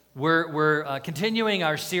We're continuing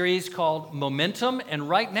our series called Momentum, and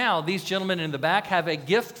right now, these gentlemen in the back have a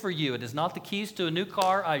gift for you. It is not the keys to a new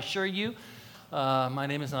car, I assure you. My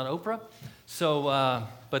name is not Oprah,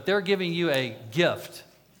 but they're giving you a gift.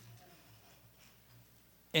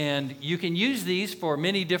 And you can use these for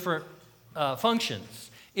many different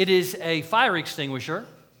functions. It is a fire extinguisher,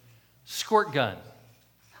 squirt gun.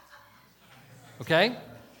 Okay?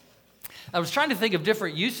 I was trying to think of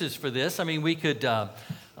different uses for this. I mean, we could...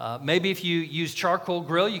 maybe if you use charcoal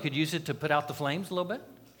grill, you could use it to put out the flames a little bit.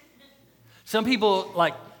 Some people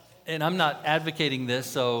like, and I'm not advocating this,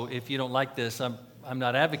 so if you don't like this, I'm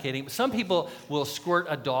not advocating. But some people will squirt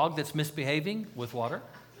a dog that's misbehaving with water.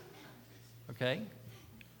 Okay?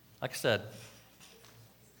 Like I said.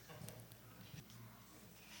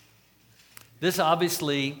 This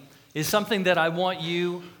obviously is something that I want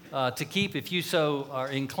you to keep if you so are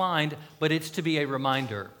inclined, but it's to be a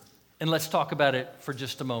reminder. And let's talk about it for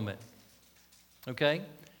just a moment, okay?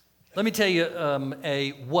 Let me tell you a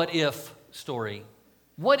what-if story.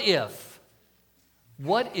 What if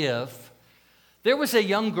there was a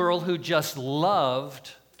young girl who just loved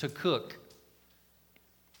to cook?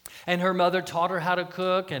 And her mother taught her how to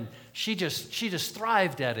cook, and she just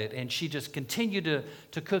thrived at it, and she just continued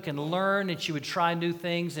to cook and learn, and she would try new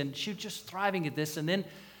things, and she was just thriving at this, and then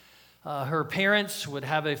her parents would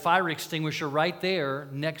have a fire extinguisher right there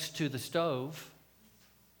next to the stove,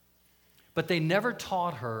 but they never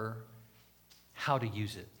taught her how to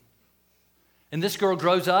use it. And this girl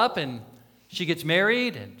grows up and she gets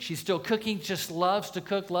married and she's still cooking, just loves to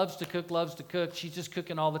cook. She's just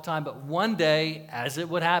cooking all the time. But one day, as it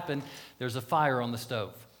would happen, there's a fire on the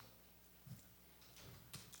stove.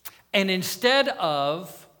 And instead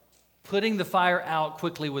of putting the fire out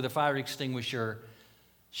quickly with a fire extinguisher,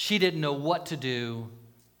 she didn't know what to do.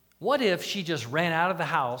 What if she just ran out of the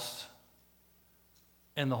house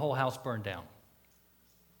and the whole house burned down?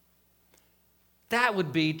 That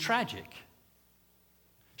would be tragic.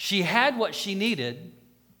 She had what she needed,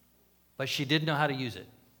 but she didn't know how to use it.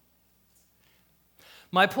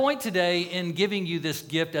 My point today in giving you this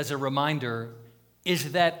gift as a reminder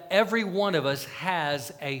is that every one of us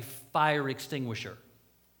has a fire extinguisher.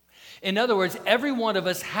 In other words, every one of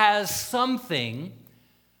us has something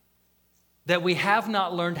that we have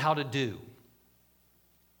not learned how to do.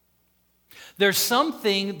 There's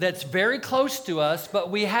something that's very close to us, but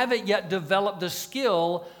we haven't yet developed the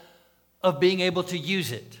skill of being able to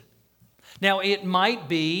use it. Now, it might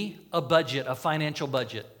be a budget, a financial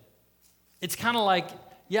budget. It's kind of like,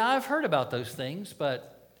 yeah, I've heard about those things,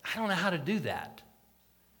 but I don't know how to do that.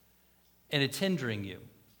 And it's hindering you.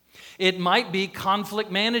 It might be conflict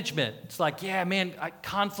management. It's like, yeah, man,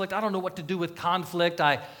 conflict, I don't know what to do with conflict.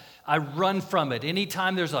 I run from it.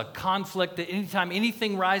 Anytime there's a conflict, anytime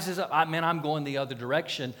anything rises up, I'm going the other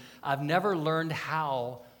direction. I've never learned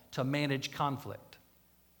how to manage conflict.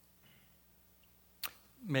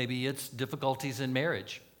 Maybe it's difficulties in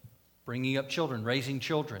marriage, bringing up children, raising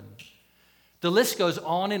children. The list goes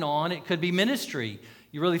on and on. It could be ministry.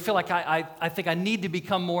 You really feel like I think I need to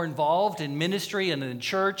become more involved in ministry and in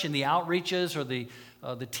church and the outreaches or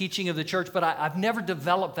the teaching of the church, but I've never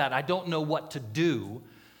developed that. I don't know what to do.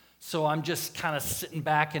 So I'm just kind of sitting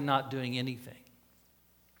back and not doing anything.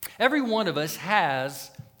 Every one of us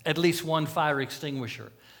has at least one fire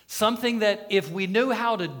extinguisher. Something that if we knew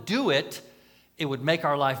how to do it, it would make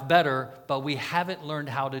our life better, but we haven't learned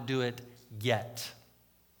how to do it yet.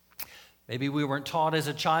 Maybe we weren't taught as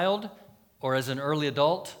a child or as an early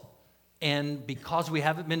adult, and because we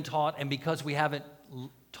haven't been taught and because we haven't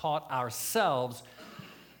taught ourselves,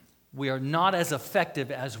 we are not as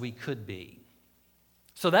effective as we could be.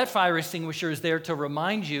 So that fire extinguisher is there to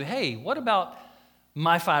remind you, hey, what about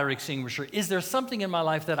my fire extinguisher? Is there something in my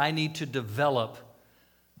life that I need to develop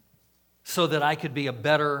so that I could be a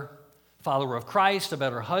better follower of Christ, a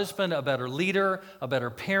better husband, a better leader, a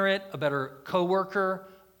better parent, a better coworker,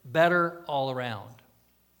 better all around?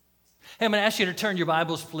 Hey, I'm going to ask you to turn your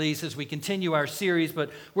Bibles, please, as we continue our series,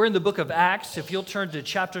 but we're in the book of Acts. If you'll turn to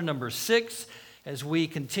chapter number 6 as we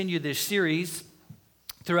continue this series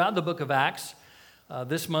throughout the book of Acts.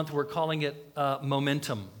 This month we're calling it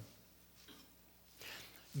Momentum.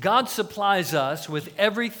 God supplies us with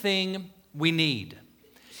everything we need.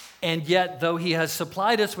 And yet, though He has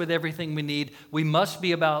supplied us with everything we need, we must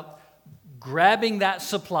be about grabbing that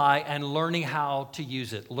supply and learning how to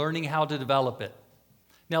use it, learning how to develop it.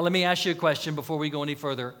 Now, let me ask you a question before we go any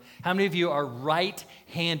further. How many of you are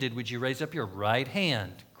right-handed? Would you raise up your right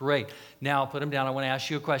hand? Great. Now, put them down. I want to ask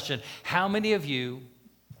you a question. How many of you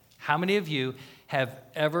have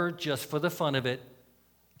ever, just for the fun of it,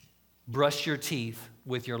 brushed your teeth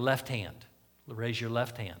with your left hand? Raise your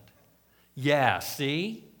left hand. Yeah,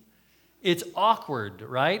 see? It's awkward,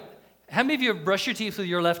 right? How many of you have brushed your teeth with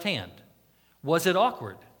your left hand? Was it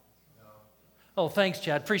awkward? No. Oh, thanks,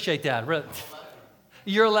 Chad. Appreciate that.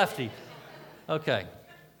 You're a lefty. Okay.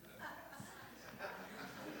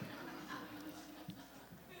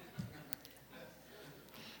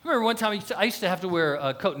 I remember one time I used to have to wear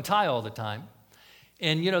a coat and tie all the time.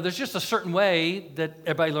 And, there's just a certain way that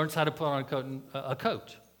everybody learns how to put on a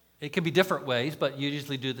coat. It can be different ways, but you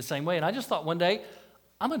usually do it the same way. And I just thought one day,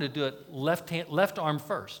 I'm going to do it left arm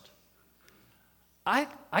first. I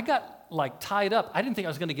got tied up. I didn't think I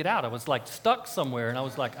was going to get out. I was stuck somewhere, and I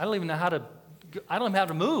was like, I don't even know how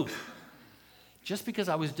to move. Just because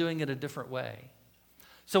I was doing it a different way.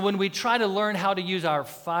 So when we try to learn how to use our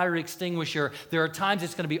fire extinguisher, there are times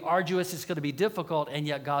it's going to be arduous, it's going to be difficult, and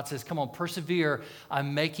yet God says, come on, persevere.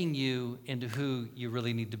 I'm making you into who you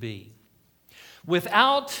really need to be.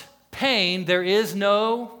 Without pain, there is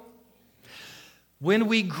no... When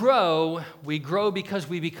we grow because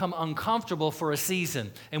we become uncomfortable for a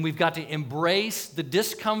season, and we've got to embrace the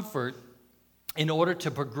discomfort in order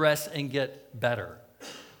to progress and get better.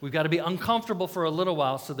 We've got to be uncomfortable for a little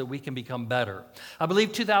while so that we can become better. I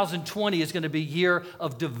believe 2020 is going to be a year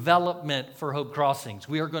of development for Hope Crossings.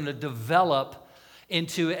 We are going to develop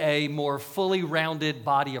into a more fully rounded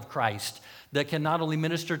body of Christ that can not only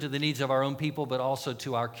minister to the needs of our own people, but also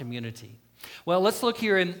to our community. Well, let's look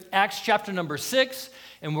here in Acts chapter number 6,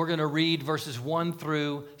 and we're going to read verses 1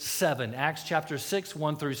 through 7. Acts chapter 6,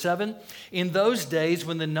 1 through 7. In those days,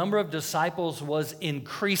 when the number of disciples was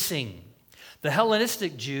increasing, the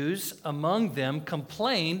Hellenistic Jews among them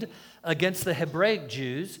complained against the Hebraic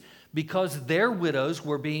Jews because their widows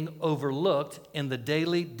were being overlooked in the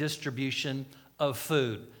daily distribution of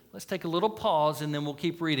food. Let's take a little pause and then we'll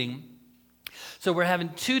keep reading. So we're having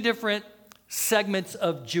two different segments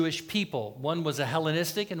of Jewish people. One was a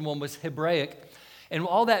Hellenistic and one was Hebraic. And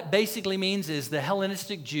all that basically means is the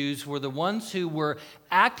Hellenistic Jews were the ones who were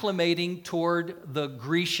acclimating toward the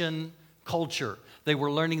Grecian culture. They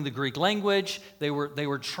were learning the Greek language. They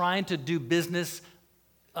were trying to do business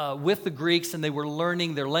with the Greeks, and they were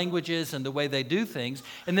learning their languages and the way they do things.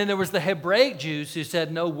 And then there was the Hebraic Jews who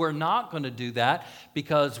said, no, we're not going to do that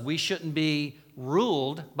because we shouldn't be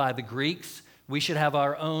ruled by the Greeks. We should have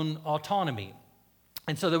our own autonomy.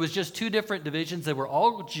 And so there was just two different divisions. They were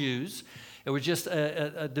all Jews. It was just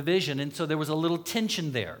a division, and so there was a little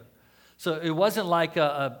tension there. So it wasn't like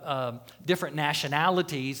different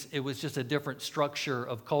nationalities. It was just a different structure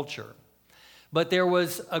of culture. But there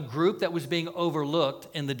was a group that was being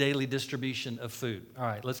overlooked in the daily distribution of food. All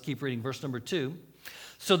right, let's keep reading verse number 2.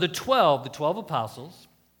 So the 12 apostles,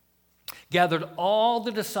 gathered all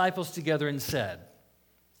the disciples together and said,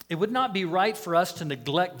 it would not be right for us to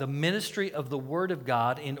neglect the ministry of the word of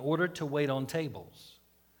God in order to wait on tables.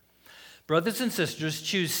 Brothers and sisters,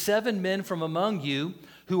 choose 7 men from among you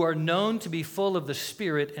who are known to be full of the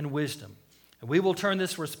Spirit and wisdom. And we will turn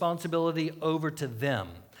this responsibility over to them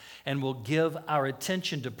and will give our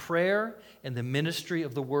attention to prayer and the ministry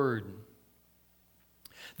of the word.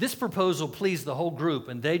 This proposal pleased the whole group,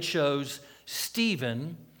 and they chose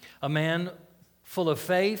Stephen, a man full of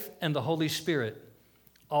faith and the Holy Spirit,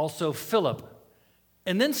 also Philip,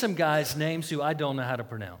 and then some guys' names who I don't know how to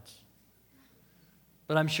pronounce.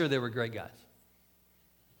 But I'm sure they were great guys.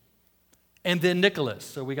 And then Nicholas.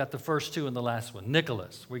 So we got the first two and the last one.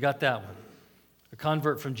 Nicholas, we got that one. A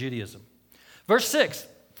convert from Judaism. Verse 6,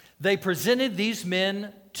 they presented these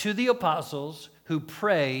men to the apostles who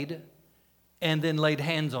prayed and then laid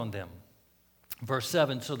hands on them. Verse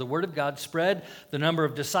 7, so the word of God spread, the number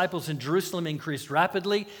of disciples in Jerusalem increased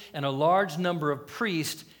rapidly, and a large number of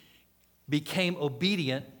priests became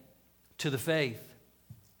obedient to the faith.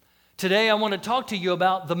 Today I want to talk to you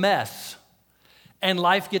about the mess. And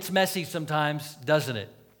life gets messy sometimes, doesn't it?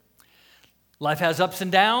 Life has ups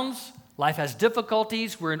and downs. Life has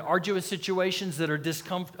difficulties. We're in arduous situations that are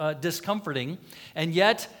discomforting. And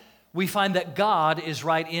yet, we find that God is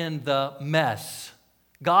right in the mess.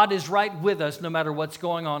 God is right with us no matter what's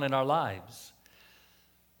going on in our lives.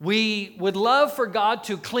 We would love for God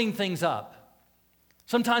to clean things up.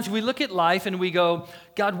 Sometimes we look at life and we go,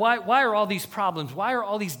 God, why are all these problems? Why are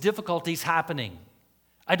all these difficulties happening?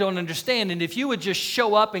 I don't understand. And if you would just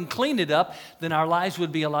show up and clean it up, then our lives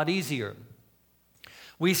would be a lot easier.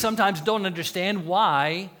 We sometimes don't understand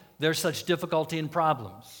why there's such difficulty and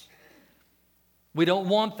problems. We don't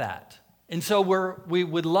want that. And so we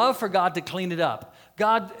would love for God to clean it up.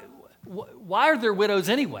 God, why are there widows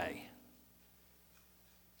anyway?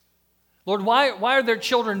 Lord, why are there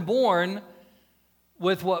children born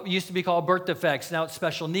with what used to be called birth defects? Now it's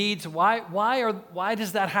special needs. Why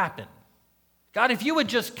does that happen? God, if you would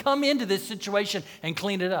just come into this situation and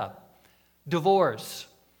clean it up. Divorce,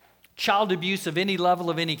 child abuse of any level,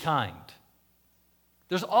 of any kind.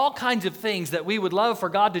 There's all kinds of things that we would love for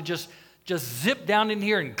God to just zip down in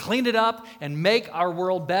here and clean it up and make our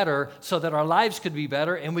world better so that our lives could be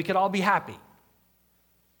better and we could all be happy.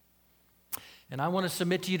 And I want to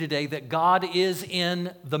submit to you today that God is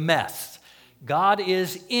in the mess. God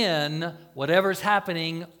is in whatever's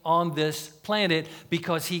happening on this planet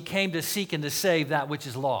because he came to seek and to save that which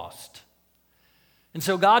is lost. And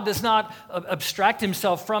so God does not abstract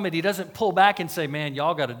himself from it. He doesn't pull back and say, man,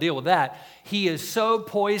 y'all got to deal with that. He is so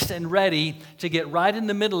poised and ready to get right in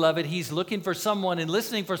the middle of it. He's looking for someone and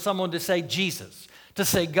listening for someone to say Jesus, to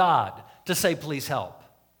say God, to say please help.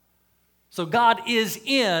 So God is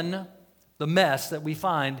in the mess that we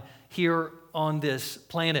find here on this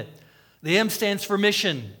planet. The M stands for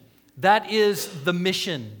mission. That is the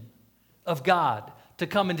mission of God, to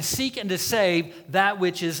come and to seek and to save that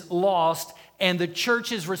which is lost. And the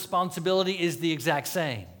church's responsibility is the exact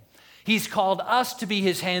same. He's called us to be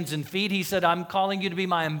his hands and feet. He said, I'm calling you to be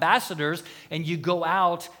my ambassadors, and you go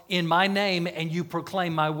out in my name and you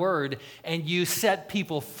proclaim my word, and you set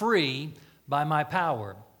people free by my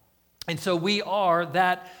power. And so we are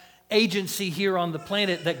that agency here on the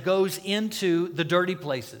planet that goes into the dirty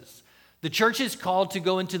places. The church is called to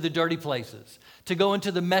go into the dirty places, to go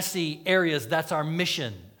into the messy areas. That's our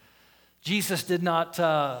mission. Jesus did not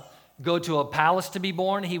go to a palace to be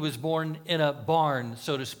born. He was born in a barn,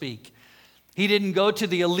 so to speak. He didn't go to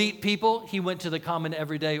the elite people. He went to the common,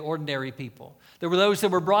 everyday, ordinary people. There were those that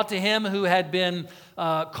were brought to him who had been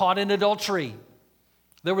caught in adultery.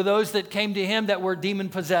 There were those that came to him that were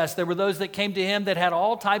demon-possessed. There were those that came to him that had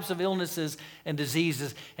all types of illnesses and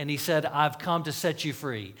diseases. And he said, I've come to set you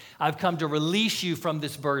free. I've come to release you from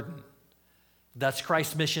this burden. That's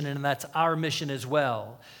Christ's mission, and that's our mission as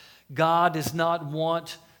well. God does not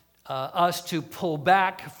want us to pull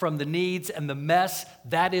back from the needs and the mess.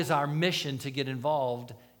 That is our mission, to get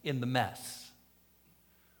involved in the mess.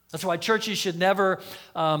 That's why churches should never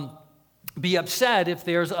be upset if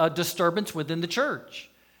there's a disturbance within the church.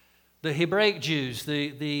 The Hebraic Jews,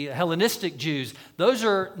 the Hellenistic Jews, those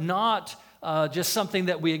are not just something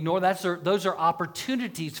that we ignore. Those are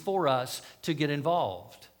opportunities for us to get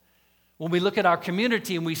involved. When we look at our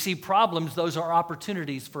community and we see problems, those are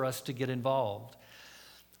opportunities for us to get involved.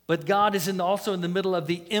 But God is also in the middle of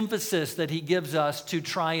the emphasis that he gives us to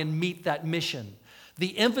try and meet that mission.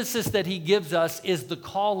 The emphasis that he gives us is the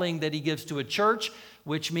calling that he gives to a church,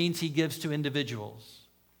 which means he gives to individuals.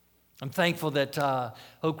 I'm thankful that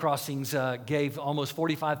Hope Crossings gave almost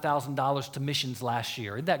 $45,000 to missions last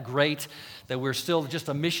year. Isn't that great that we're still just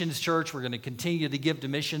a missions church? We're going to continue to give to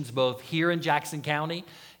missions both here in Jackson County,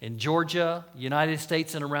 in Georgia, United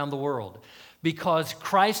States, and around the world. Because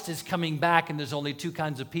Christ is coming back, and there's only two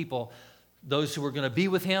kinds of people, those who are going to be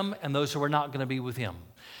with him and those who are not going to be with him.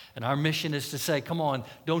 And our mission is to say, come on,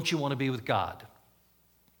 don't you want to be with God?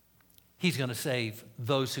 He's going to save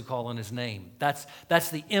those who call on his name. That's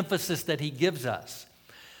the emphasis that he gives us.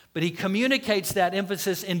 But he communicates that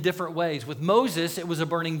emphasis in different ways. With Moses, it was a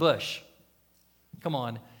burning bush. Come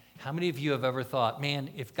on, how many of you have ever thought,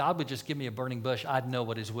 man, if God would just give me a burning bush, I'd know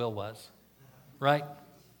what his will was, right?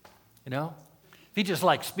 You know? If he just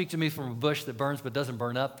speak to me from a bush that burns but doesn't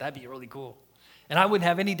burn up, that'd be really cool. And I wouldn't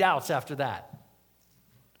have any doubts after that.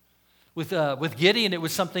 With Gideon, it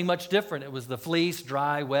was something much different. It was the fleece,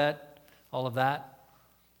 dry, wet, all of that.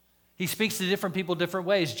 He speaks to different people different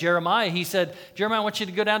ways. Jeremiah, he said, Jeremiah, I want you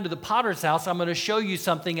to go down to the potter's house. I'm going to show you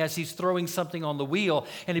something as he's throwing something on the wheel,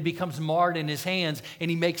 and it becomes marred in his hands,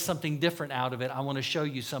 and he makes something different out of it. I want to show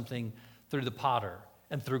you something through the potter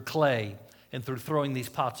and through clay and through throwing these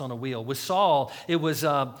pots on a wheel. With Saul, it was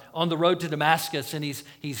on the road to Damascus, and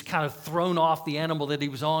he's kind of thrown off the animal that he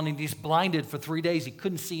was on, and he's blinded for 3 days. He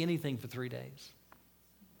couldn't see anything for 3 days.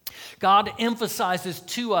 God emphasizes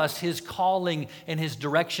to us his calling and his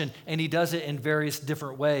direction, and he does it in various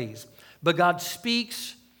different ways. But God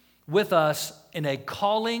speaks with us in a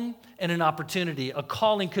calling and an opportunity. A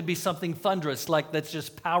calling could be something thunderous, that's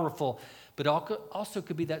just powerful, but also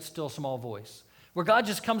could be that still small voice, where God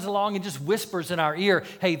just comes along and just whispers in our ear,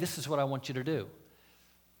 hey, this is what I want you to do.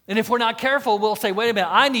 And if we're not careful, we'll say, wait a minute,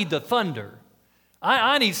 I need the thunder.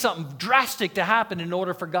 I need something drastic to happen in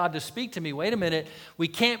order for God to speak to me. Wait a minute, we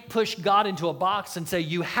can't push God into a box and say,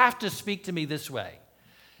 you have to speak to me this way.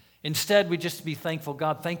 Instead, we just be thankful,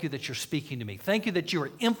 God, thank you that you're speaking to me. Thank you that you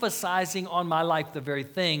are emphasizing on my life the very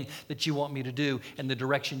thing that you want me to do and the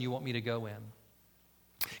direction you want me to go in.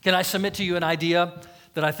 Can I submit to you an idea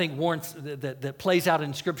that I think warrants, that plays out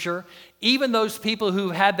in Scripture? Even those people who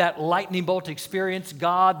had that lightning bolt experience,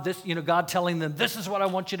 God telling them, this is what I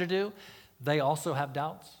want you to do, they also have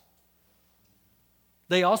doubts.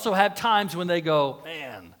 They also have times when they go,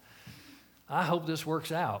 man, I hope this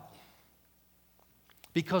works out.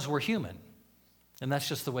 Because we're human, and that's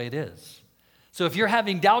just the way it is. So if you're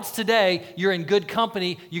having doubts today, you're in good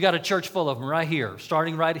company. You got a church full of them right here,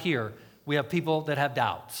 starting right here. We have people that have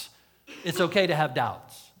doubts. It's okay to have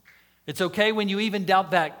doubts. It's okay when you even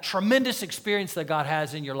doubt that tremendous experience that God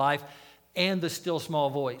has in your life and the still small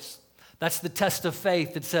voice. That's the test of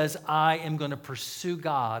faith that says, I am going to pursue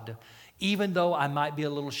God even though I might be a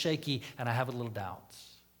little shaky and I have a little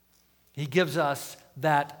doubts. He gives us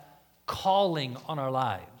that calling on our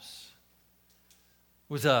lives.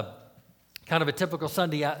 It was a kind of a typical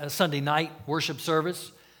Sunday night worship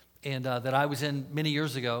service and that I was in many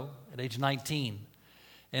years ago at age 19.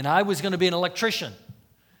 And I was going to be an electrician.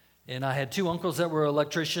 And I had two uncles that were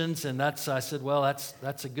electricians, and I said, well, that's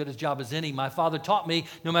as good a job as any. My father taught me,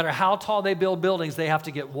 no matter how tall they build buildings, they have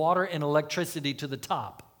to get water and electricity to the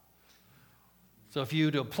top. So if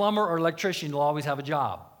you're a plumber or electrician, you'll always have a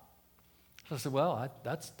job. So I said, well,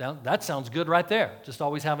 that sounds good right there, just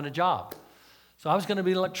always having a job. So I was going to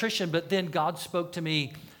be an electrician, but then God spoke to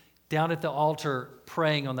me down at the altar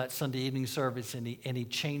praying on that Sunday evening service, and he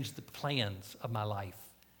changed the plans of my life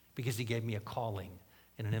because he gave me a calling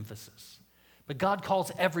and an emphasis. But God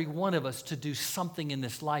calls every one of us to do something in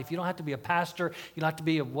this life. You don't have to be a pastor. You don't have to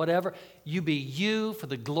be a whatever. You be you for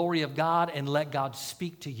the glory of God and let God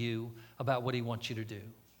speak to you about what he wants you to do.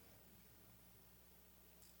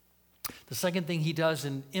 The second thing he does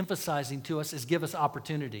in emphasizing to us is give us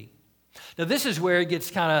opportunity. Now, this is where it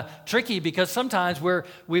gets kind of tricky because sometimes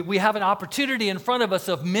we have an opportunity in front of us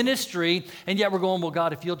of ministry, and yet we're going, well,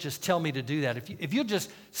 God, if you'll just tell me to do that, if you'll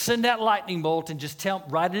just send that lightning bolt and just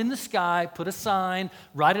write it in the sky, put a sign,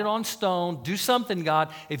 write it on stone, do something, God.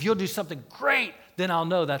 If you'll do something great, then I'll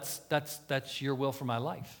know that's your will for my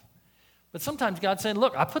life. But sometimes God's saying,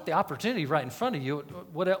 look, I put the opportunity right in front of you.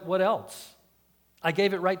 What else? I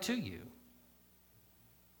gave it right to you.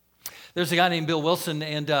 There's a guy named Bill Wilson,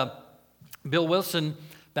 and Bill Wilson,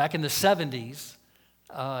 back in the 70s,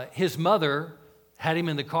 his mother had him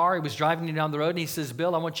in the car. He was driving him down the road, and he says,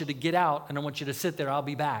 Bill, I want you to get out, and I want you to sit there. I'll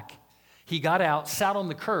be back. He got out, sat on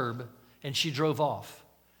the curb, and she drove off.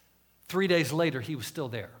 3 days later, he was still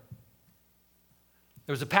there.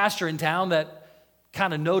 There was a pastor in town that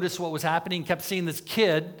kind of noticed what was happening, kept seeing this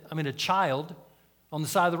a child, on the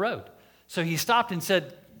side of the road. So he stopped and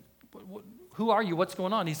said, who are you? What's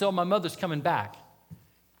going on? He said, oh, my mother's coming back.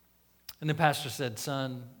 And the pastor said,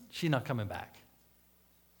 son, she's not coming back.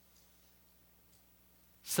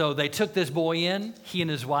 So they took this boy in. He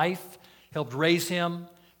and his wife helped raise him,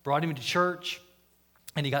 brought him to church,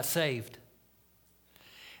 and he got saved.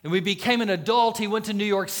 And when he became an adult, he went to New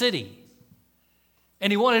York City.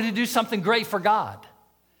 And he wanted to do something great for God.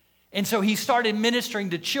 And so he started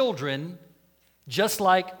ministering to children just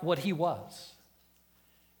like what he was.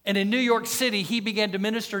 And in New York City, he began to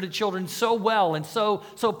minister to children so well and so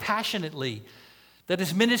passionately that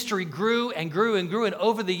his ministry grew and grew and grew. And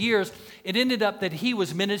over the years, it ended up that he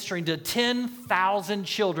was ministering to 10,000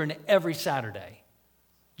 children every Saturday.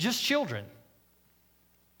 Just children.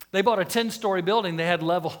 They bought a 10-story building. They had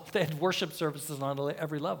worship services on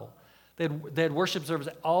every level. They had worship service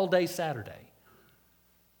all day Saturday.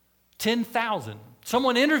 10,000.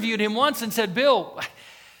 Someone interviewed him once and said, Bill,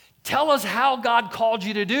 tell us how God called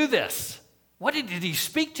you to do this. Did he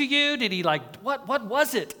speak to you? Did he what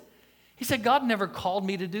was it? He said, God never called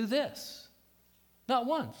me to do this. Not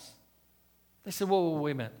once. They said, whoa,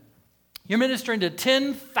 wait a minute. You're ministering to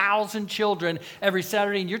 10,000 children every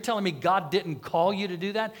Saturday, and you're telling me God didn't call you to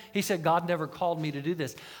do that? He said, God never called me to do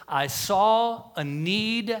this. I saw a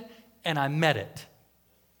need, and I met it.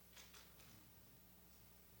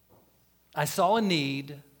 I saw a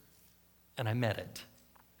need, and I met it.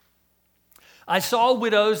 I saw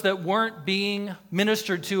widows that weren't being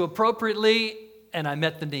ministered to appropriately, and I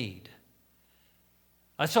met the need.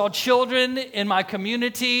 I saw children in my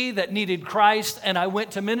community that needed Christ, and I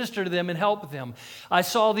went to minister to them and help them. I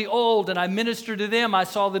saw the old, and I ministered to them. I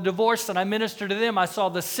saw the divorced, and I ministered to them. I saw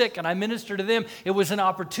the sick, and I ministered to them. It was an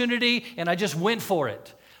opportunity, and I just went for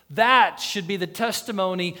it. That should be the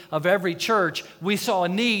testimony of every church. We saw a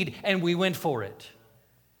need, and we went for it.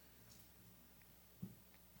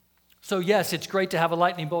 So yes, it's great to have a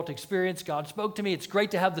lightning bolt experience. God spoke to me. It's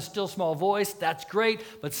great to have the still small voice. That's great,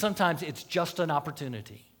 but sometimes it's just an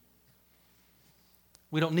opportunity.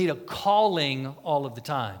 We don't need a calling all of the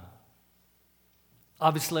time.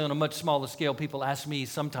 Obviously, on a much smaller scale, people ask me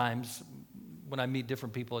sometimes when I meet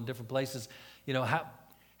different people in different places,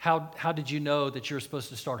 how did you know that you were supposed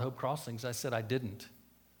to start Hope Crossings? I said, I didn't.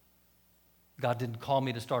 God didn't call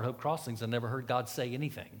me to start Hope Crossings. I never heard God say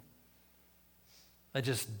anything. I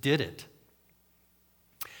just did it.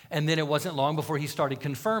 And then it wasn't long before he started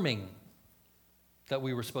confirming that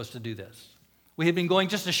we were supposed to do this. We had been going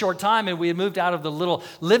just a short time, and we had moved out of the little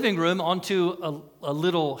living room onto a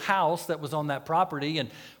little house that was on that property, and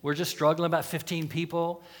we're just struggling, about 15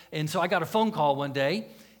 people. And so I got a phone call one day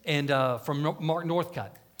from Mark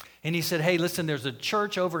Northcutt. And he said, hey, listen, there's a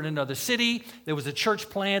church over in another city. There was a church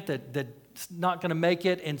plant that's not going to make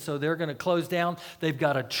it, and so they're going to close down. They've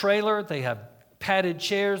got a trailer. They have padded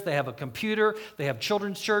chairs. They have a computer. They have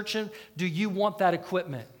children's church. Do you want that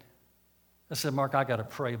equipment? I said, Mark, I got to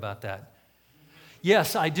pray about that.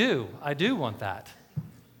 Yes, I do. I do want that.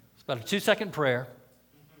 It's about a 2-second prayer.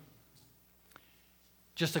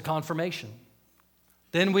 Just a confirmation.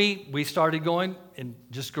 Then we started going and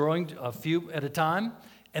just growing a few at a time.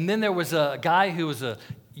 And then there was a guy who was a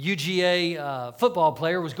UGA football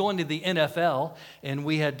player, was going to the NFL, and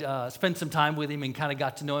we had spent some time with him and kind of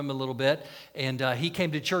got to know him a little bit. And he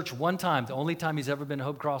came to church one time, the only time he's ever been to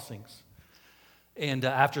Hope Crossings. And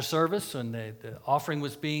after service, when the offering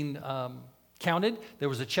was being counted, there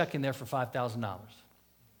was a check in there for $5,000.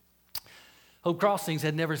 Hope Crossings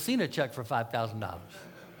had never seen a check for $5,000.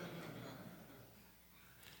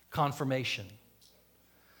 Confirmation.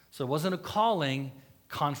 So it wasn't a calling,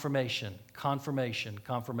 confirmation.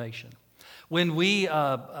 When we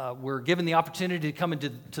were given the opportunity to come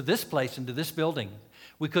into this place, into this building,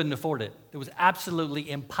 we couldn't afford it. It was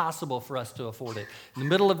absolutely impossible for us to afford it. In the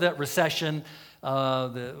middle of that recession,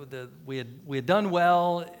 we had done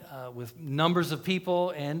well with numbers of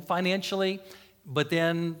people and financially, but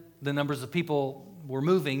then the numbers of people were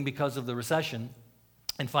moving because of the recession,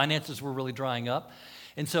 and finances were really drying up.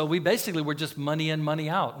 And so we basically were just money in, money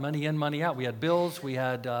out, money in, money out. We had bills, we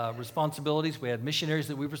had responsibilities, we had missionaries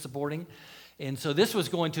that we were supporting. And so this was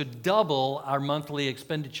going to double our monthly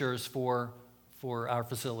expenditures for our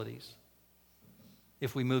facilities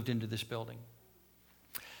if we moved into this building.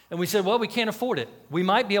 And we said, well, we can't afford it. We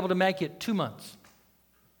might be able to make it 2 months.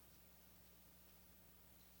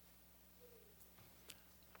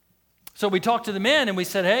 So we talked to the men and we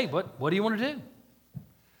said, hey, what do you want to do?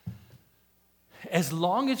 As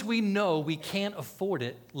long as we know we can't afford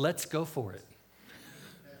it, let's go for it.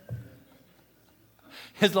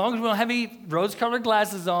 As long as we don't have any rose-colored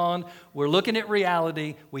glasses on, we're looking at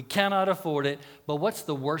reality, we cannot afford it, but what's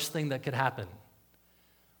the worst thing that could happen?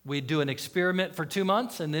 We'd do an experiment for 2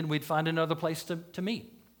 months, and then we'd find another place to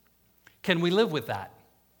meet. Can we live with that?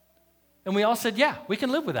 And we all said, yeah, we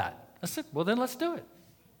can live with that. I said, well, then let's do it.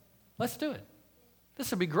 Let's do it. This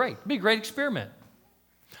would be great. It'd be a great experiment.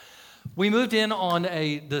 We moved in on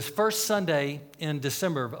this first Sunday in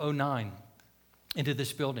December of 2009 into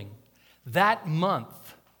this building. That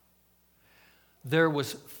month, there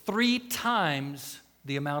was 3 times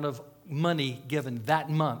the amount of money given that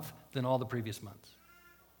month than all the previous months.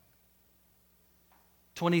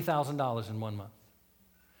 $20,000 in 1 month.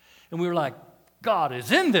 And we were like, God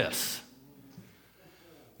is in this.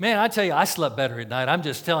 Man, I tell you, I slept better at night. I'm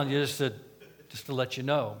just telling you just to let you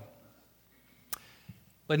know.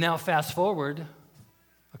 But now fast forward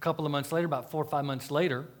a couple of months later, about 4 or 5 months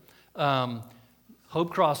later,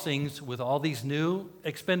 Hope Crossings, with all these new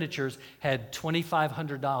expenditures, had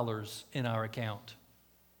 $2,500 in our account.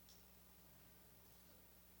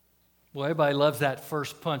 Well, everybody loves that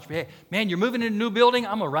first punch. Hey, man, you're moving in a new building?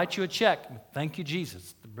 I'm going to write you a check. Thank you,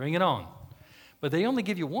 Jesus. Bring it on. But they only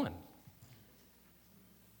give you one.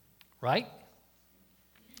 Right?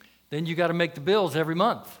 Then you got to make the bills every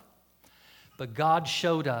month. But God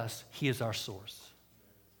showed us He is our source.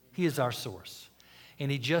 He is our source.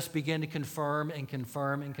 And He just began to confirm and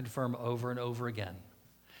confirm and confirm over and over again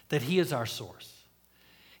that He is our source.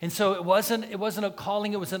 And so it wasn't a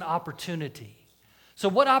calling, it was an opportunity. So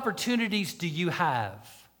what opportunities do you have?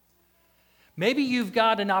 Maybe you've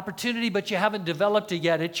got an opportunity, but you haven't developed it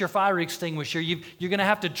yet. It's your fire extinguisher. You're going to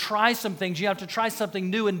have to try some things. You have to try something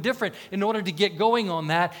new and different in order to get going on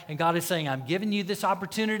that. And God is saying, I'm giving you this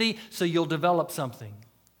opportunity so you'll develop something.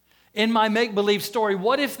 In my make-believe story,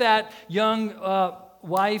 what if that young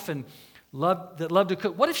wife that loved to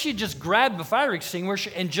cook, what if she just grabbed the fire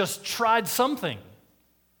extinguisher and just tried something?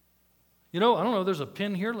 I don't know, there's a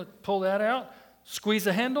pin here. Let's pull that out. Squeeze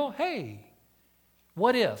the handle. Hey,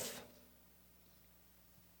 what if?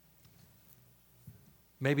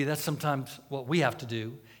 Maybe that's sometimes what we have to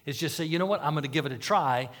do, is just say, you know what, I'm going to give it a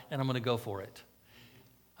try, and I'm going to go for it.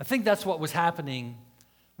 I think that's what was happening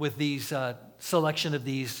with these selection of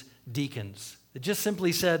these deacons. It just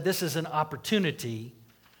simply said, this is an opportunity,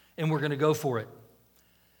 and we're going to go for it.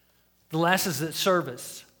 The last is that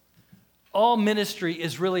service. All ministry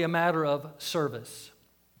is really a matter of service.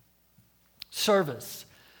 Service.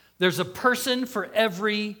 There's a person for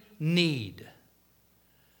every need.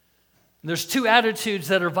 There's two attitudes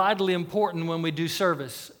that are vitally important when we do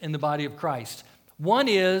service in the body of Christ. One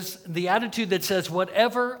is the attitude that says,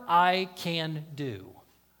 whatever I can do.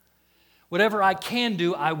 Whatever I can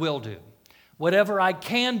do, I will do. Whatever I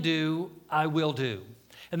can do, I will do.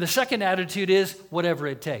 And the second attitude is whatever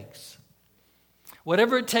it takes.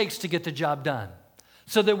 Whatever it takes to get the job done.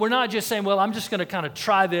 So that we're not just saying, well, I'm just going to kind of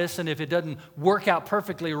try this, and if it doesn't work out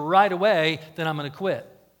perfectly right away, then I'm going to quit.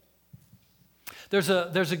 There's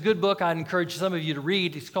a good book I'd encourage some of you to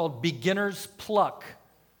read. It's called Beginner's Pluck.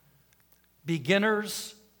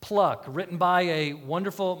 Beginner's Pluck, written by a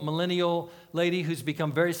wonderful millennial lady who's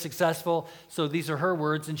become very successful. So these are her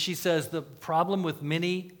words, and she says the problem with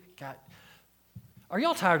many, God, are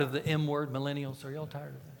y'all tired of the M word, millennials? Are y'all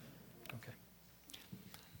tired of that? Okay.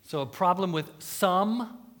 So a problem with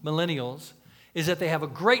some millennials is that they have a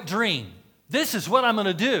great dream. This is what I'm going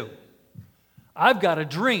to do. I've got a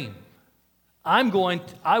dream. I have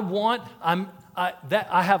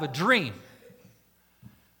a dream.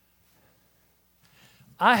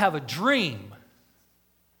 I have a dream.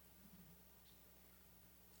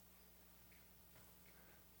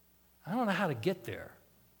 I don't know how to get there,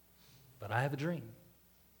 but I have a dream.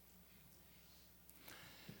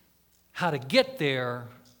 How to get there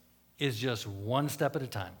is just one step at a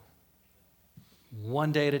time,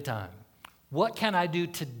 one day at a time. What can I do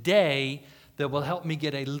today that will help me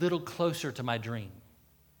get a little closer to my dream?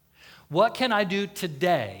 What can I do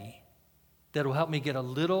today that will help me get a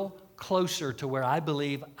little closer to where I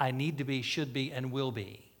believe I need to be, should be, and will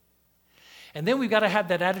be? And then we've got to have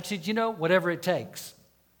that attitude, whatever it takes.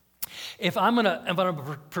 If I'm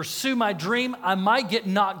gonna pursue my dream, I might get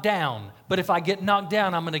knocked down. But if I get knocked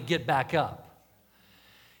down, I'm going to get back up.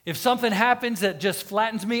 If something happens that just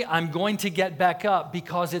flattens me, I'm going to get back up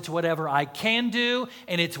because it's whatever I can do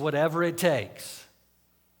and it's whatever it takes.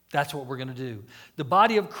 That's what we're going to do. The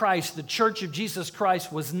body of Christ, the church of Jesus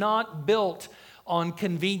Christ, was not built on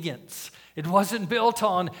convenience. It wasn't built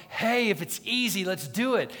on, hey, if it's easy, let's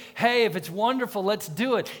do it. Hey, if it's wonderful, let's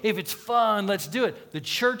do it. If it's fun, let's do it. The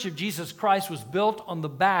church of Jesus Christ was built on the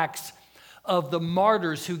backs of the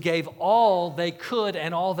martyrs who gave all they could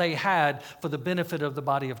and all they had for the benefit of the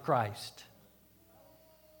body of Christ.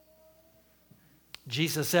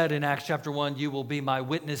 Jesus said in Acts chapter 1, you will be my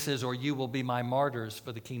witnesses, or you will be my martyrs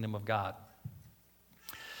for the kingdom of God.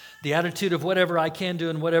 The attitude of whatever I can do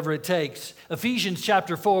and whatever it takes. Ephesians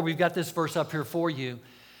chapter 4, we've got this verse up here for you.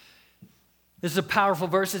 This is a powerful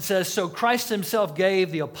verse. It says, so Christ himself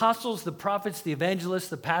gave the apostles, the prophets, the evangelists,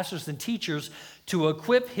 the pastors, and teachers to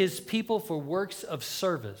equip his people for works of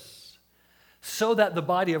service, so that the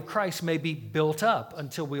body of Christ may be built up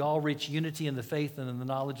until we all reach unity in the faith and in the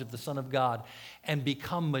knowledge of the Son of God and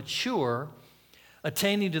become mature,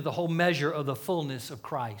 attaining to the whole measure of the fullness of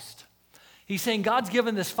Christ. He's saying God's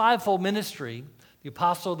given this fivefold ministry, the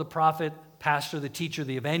apostle, the prophet, pastor, the teacher,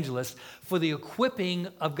 the evangelist, for the equipping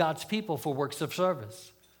of God's people for works of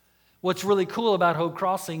service. What's really cool about Hope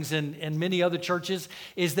Crossings and many other churches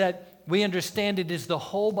is that we understand it is the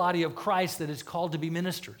whole body of Christ that is called to be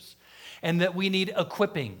ministers, and that we need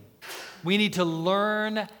equipping. We need to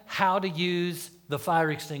learn how to use the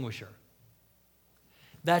fire extinguisher.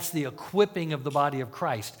 That's the equipping of the body of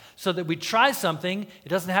Christ. So that we try something, it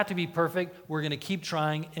doesn't have to be perfect. We're going to keep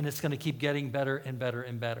trying, and it's going to keep getting better and better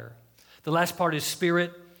and better. The last part is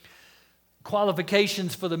spirit.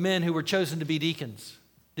 Qualifications for the men who were chosen to be deacons.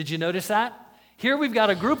 Did you notice that? Here we've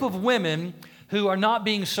got a group of women who are not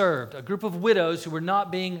being served, a group of widows who are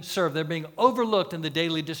not being served. They're being overlooked in the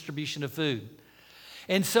daily distribution of food.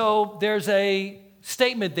 And so there's a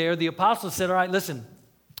statement there. The apostles said, all right, listen,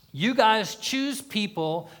 you guys choose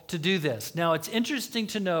people to do this. Now, it's interesting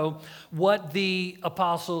to know what the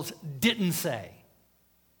apostles didn't say.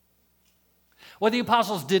 What the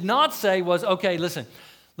apostles did not say was, okay, listen,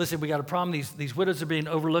 we got a problem. These widows are being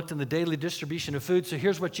overlooked in the daily distribution of food, so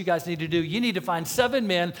here's what you guys need to do. You need to find 7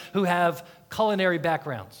 men who have culinary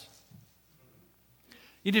backgrounds.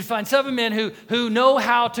 You need to find 7 men who know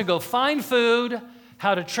how to go find food,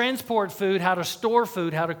 how to transport food, how to store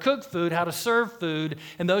food, how to cook food, how to serve food,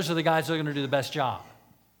 and those are the guys that are going to do the best job.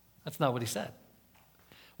 That's not what he said.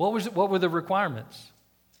 What were the requirements?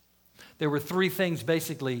 There were 3 things,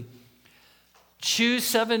 basically. Choose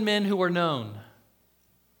 7 men who are known.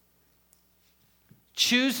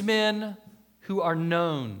 Choose men who are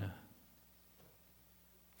known.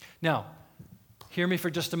 Now, hear me for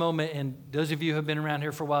just a moment, and those of you who have been around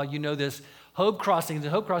here for a while, you know this. Hope Crossings,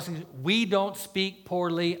 we don't speak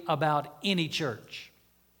poorly about any church.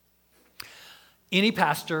 Any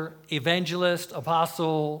pastor, evangelist,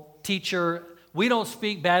 apostle, teacher, we don't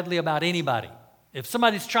speak badly about anybody. If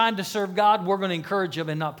somebody's trying to serve God, we're going to encourage them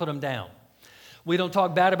and not put them down. We don't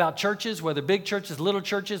talk bad about churches, whether big churches, little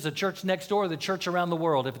churches, the church next door, the church around the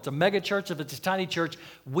world. If it's a mega church, if it's a tiny church,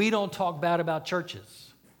 we don't talk bad about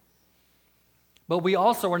churches. But we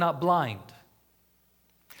also are not blind.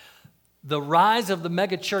 The rise of the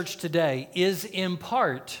mega church today is in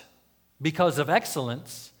part because of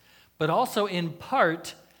excellence, but also in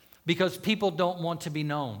part because people don't want to be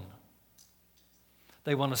known.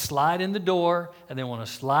 They want to slide in the door and they want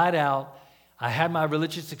to slide out. I had my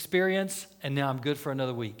religious experience and now I'm good for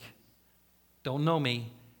another week. Don't know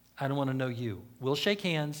me. I don't want to know you. We'll shake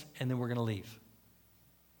hands and then we're going to leave.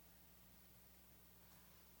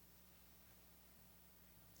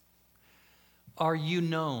 Are you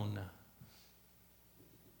known?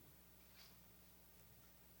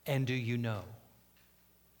 And do you know?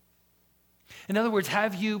 In other words,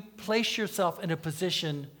 have you placed yourself in a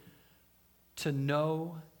position to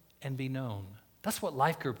know and be known? That's what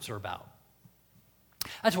life groups are about.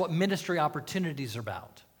 That's what ministry opportunities are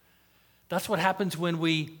about. That's what happens when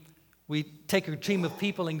we take a team of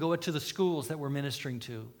people and go into the schools that we're ministering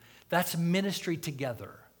to. That's ministry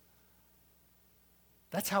together.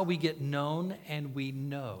 That's how we get known and we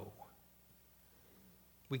know.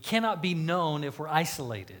 We cannot be known if we're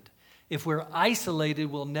isolated. If we're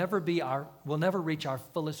isolated, we'll never reach our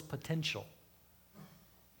fullest potential.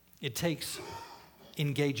 It takes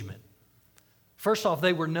engagement. First off,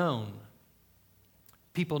 they were known.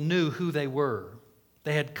 People knew who they were.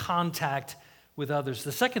 They had contact with others.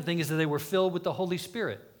 The second thing is that they were filled with the Holy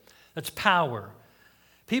Spirit. That's power.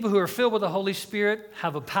 People who are filled with the Holy Spirit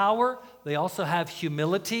have a power. They also have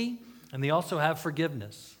humility, and they also have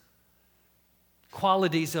forgiveness.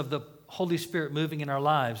 Qualities of the Holy Spirit moving in our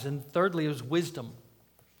lives. And thirdly is wisdom.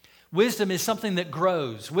 Wisdom is something that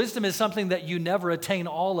grows. Wisdom is something that you never attain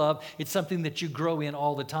all of. It's something that you grow in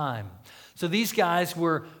all the time. So these guys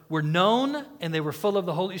were known and they were full of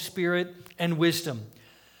the Holy Spirit and wisdom.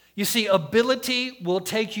 You see, ability will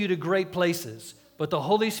take you to great places, but the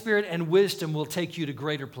Holy Spirit and wisdom will take you to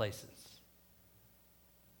greater places.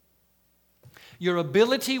 Your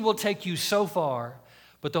ability will take you so far,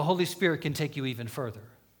 but the Holy Spirit can take you even further.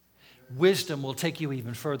 Wisdom will take you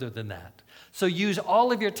even further than that. So use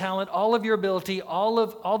all of your talent, all of your ability,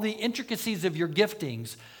 all the intricacies of your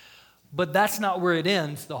giftings, but that's not where it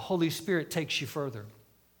ends. The Holy Spirit takes you further.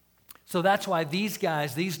 So that's why these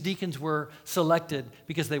guys, these deacons were selected,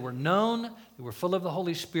 because they were known, they were full of the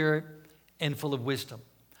Holy Spirit, and full of wisdom.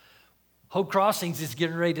 Hope Crossings is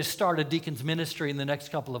getting ready to start a deacon's ministry in the next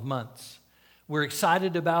couple of months. We're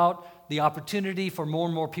excited about the opportunity for more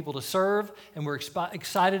and more people to serve, and we're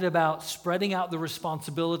excited about spreading out the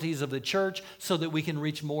responsibilities of the church so that we can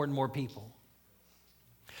reach more and more people.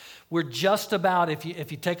 We're just about, if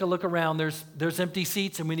you take a look around, there's empty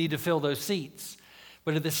seats and we need to fill those seats.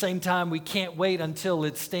 But at the same time, we can't wait until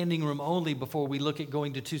it's standing room only before we look at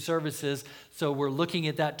going to 2 services. So we're looking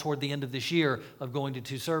at that toward the end of this year of going to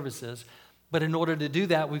 2 services. But in order to do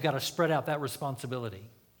that, we've got to spread out that responsibility.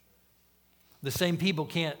 The same people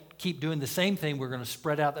can't keep doing the same thing. We're going to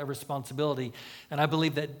spread out that responsibility. And I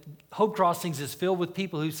believe that Hope Crossings is filled with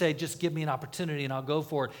people who say, just give me an opportunity and I'll go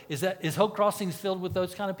for it. Is Hope Crossings filled with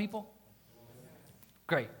those kind of people?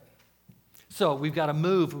 Great. So we've got to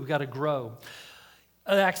move. We've got to grow.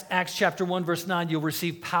 Acts chapter 1, verse 9, you'll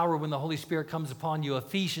receive power when the Holy Spirit comes upon you.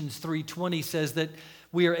 Ephesians 3:20 says that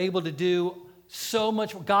we are able to do so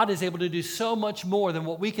much, God is able to do so much more than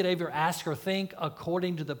what we could ever ask or think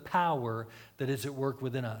according to the power that is at work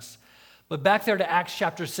within us. But back there to Acts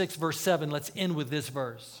chapter 6, verse 7, let's end with this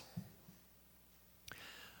verse.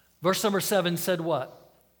 Verse number 7 said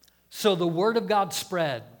what? So the word of God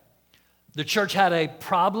spread. The church had a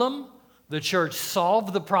problem. The church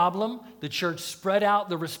solved the problem. The church spread out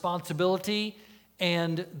the responsibility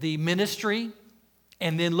and the ministry.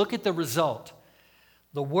 And then look at the result.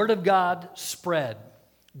 The word of God spread.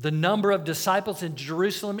 The number of disciples in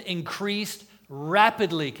Jerusalem increased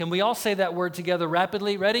rapidly. Can we all say that word together?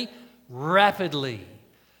 Rapidly. Ready? Rapidly.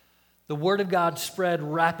 The word of God spread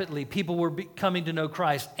rapidly. People were coming to know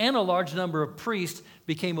Christ, and a large number of priests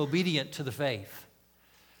became obedient to the faith.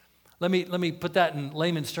 Let me put that in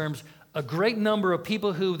layman's terms. A great number of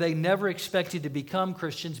people who they never expected to become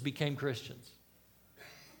Christians became Christians.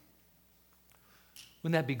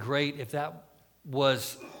 Wouldn't that be great if that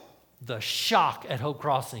was the shock at Hope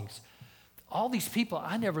Crossings? all these people,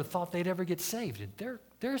 I never thought they'd ever get saved. And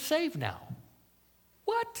they're saved now.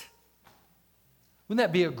 What? Wouldn't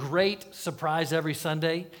that be a great surprise every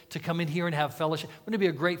Sunday to come in here and have fellowship? Wouldn't it be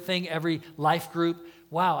a great thing every life group?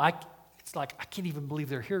 Wow, it's like I can't even believe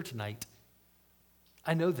they're here tonight.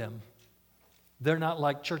 I know them. They're not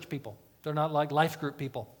like church people. They're not like life group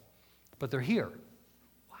people, but they're here.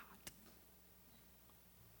 What?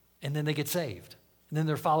 And then they get saved. And then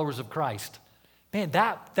they're followers of Christ. Man,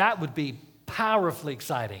 that would be powerfully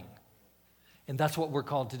exciting. And that's what we're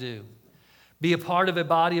called to do. Be a part of a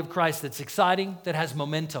body of Christ that's exciting, that has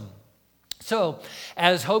momentum. So,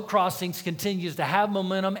 as Hope Crossings continues to have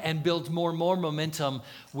momentum and builds more and more momentum,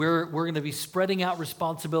 we're going to be spreading out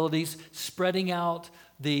responsibilities, spreading out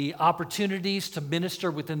the opportunities to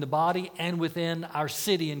minister within the body and within our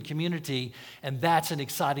city and community. And that's an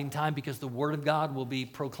exciting time because the Word of God will be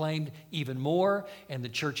proclaimed even more, and the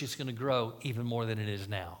church is going to grow even more than it is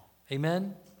now. Amen?